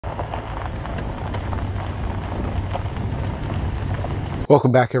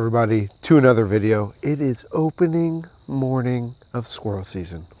Welcome back everybody to another video. It is opening morning of squirrel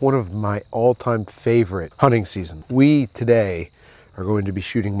season, one of my all-time favorite hunting season. We today are going to be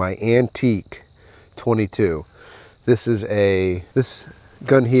shooting my antique 22. This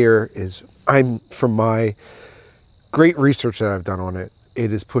gun here is, from my great research that I've done on it,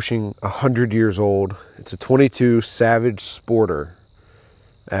 it is pushing 100 years old. It's a 22 Savage Sporter,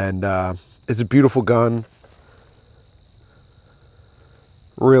 and it's a beautiful gun.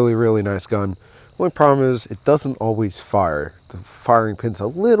 Really nice gun. Only problem is it doesn't always fire. The firing pin's a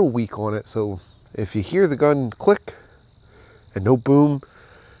little weak on it, so if you hear the gun click and no boom,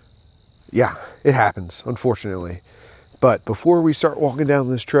 yeah, it happens, unfortunately. But before we start walking down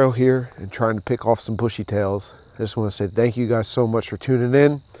this trail here and trying to pick off some bushy tails, I just want to say thank you guys so much for tuning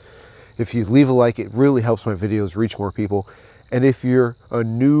in. If you leave a like, it really helps my videos reach more people. And if you're a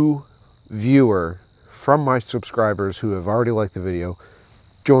new viewer from my subscribers who have already liked the video,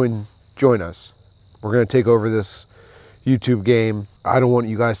 join us. We're going to take over this YouTube game. I don't want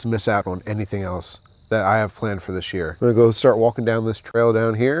you guys to miss out on anything else that I have planned for this year. I'm going to go start walking down this trail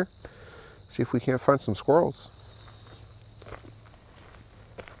down here, see if we can't find some squirrels.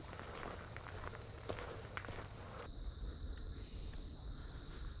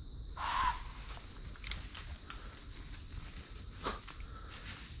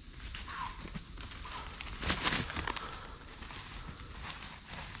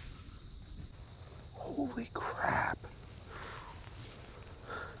 Holy crap.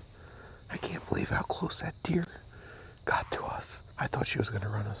 I can't believe how close that deer got to us. I thought she was going to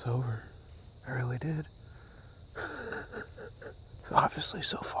run us over. I really did. So obviously,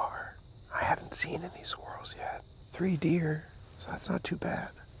 so far, I haven't seen any squirrels yet. 3 deer, so that's not too bad.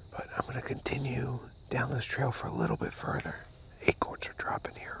 But I'm going to continue down this trail for a little bit further. Acorns are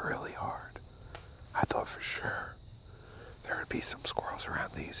dropping here really hard. I thought for sure there would be some squirrels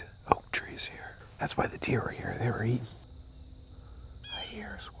around these oak trees here. That's why the deer were here. They were eating. I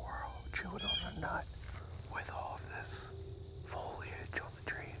hear a squirrel chewing on a nut. With all of this foliage on the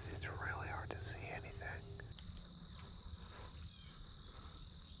trees, it's really hard to see anything.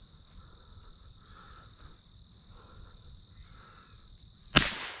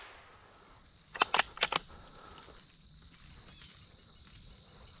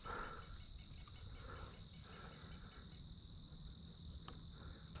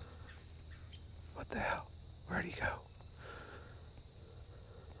 What the hell? Where'd he go?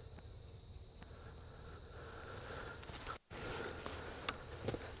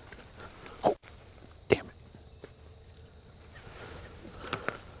 Oh, damn it.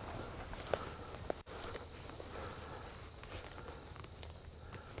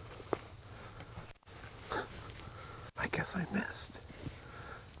 I guess I missed.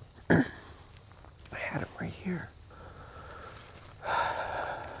 I had him right here.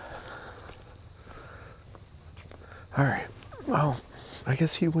 All right, well, I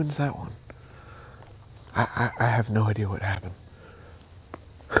guess he wins that one. I have no idea what happened.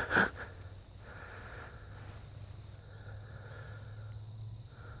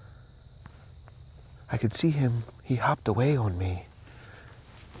 I could see him, he hopped away on me,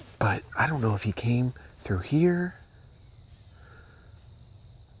 but I don't know if he came through here.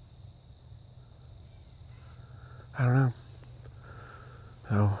 I don't know.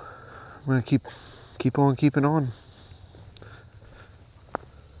 So I'm gonna keep on keeping on.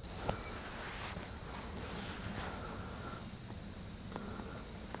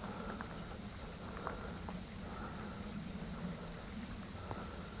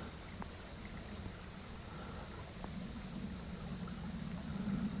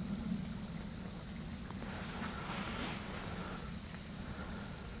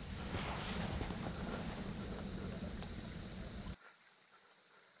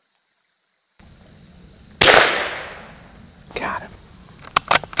 Got him.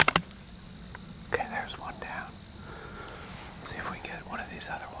 Okay, there's one down. Let's see if we can get one of these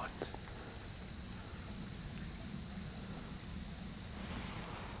other ones.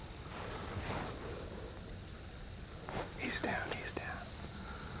 He's down, he's down.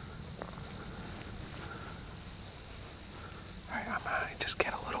 Alright, I'm gonna just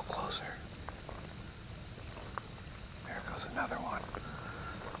get a little closer. There goes another one.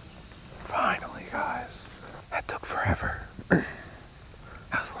 Finally, guys. That took forever. That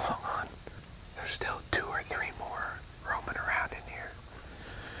was a long hunt. There's still 2 or 3 more roaming around in here.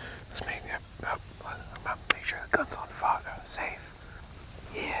 Let's make sure the gun's on fire, safe.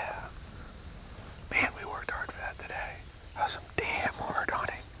 Yeah. Man, we worked hard for that today. That was some damn hard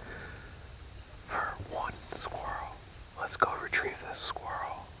hunting for one squirrel. Let's go retrieve this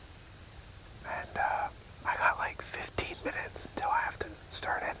squirrel. And I got like 15 minutes until I have to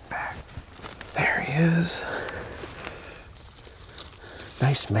he is.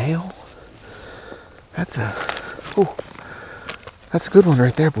 Nice male. That's a good one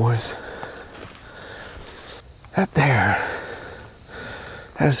right there, boys. That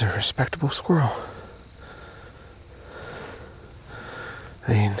is a respectable squirrel.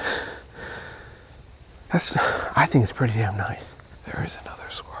 I mean, I think it's pretty damn nice. There is another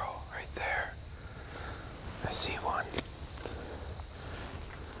squirrel right there. I see one.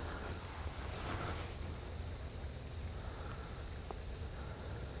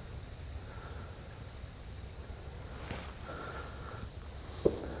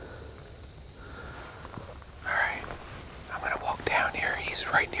 All right, I'm gonna walk down here. He's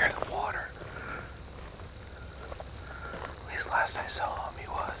right near the water. At least last I saw him, he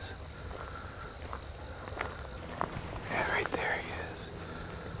was. Yeah, right there he is.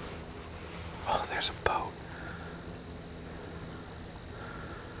 Oh, there's a boat.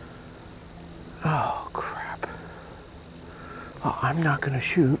 Oh, crap. Well, I'm not gonna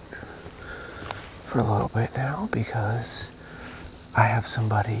shoot for a little bit now because I have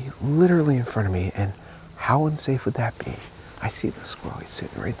somebody literally in front of me, and how unsafe would that be? I see the squirrel, he's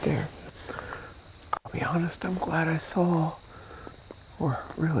sitting right there. I'll be honest, I'm glad I saw, or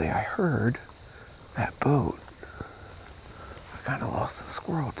really I heard, that boat. I kind of lost the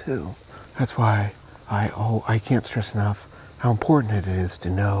squirrel too. That's why I can't stress enough how important it is to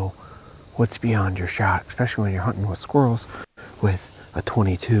know what's beyond your shot, especially when you're hunting with squirrels with a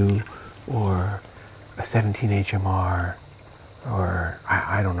 22 or a 17 HMR, or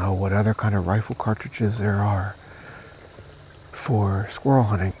I don't know what other kind of rifle cartridges there are for squirrel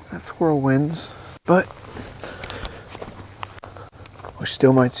hunting. That squirrel wins, but we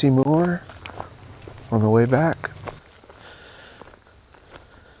still might see more on the way back.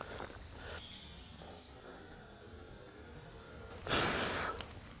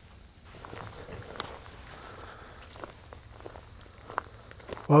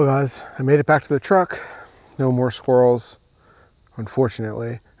 Well guys, I made it back to the truck. No more squirrels, unfortunately.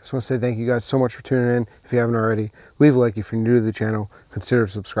 I just want to say thank you guys so much for tuning in. If you haven't already, leave a like. If you're new to the channel, consider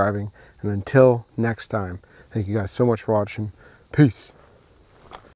subscribing. And until next time, thank you guys so much for watching. Peace.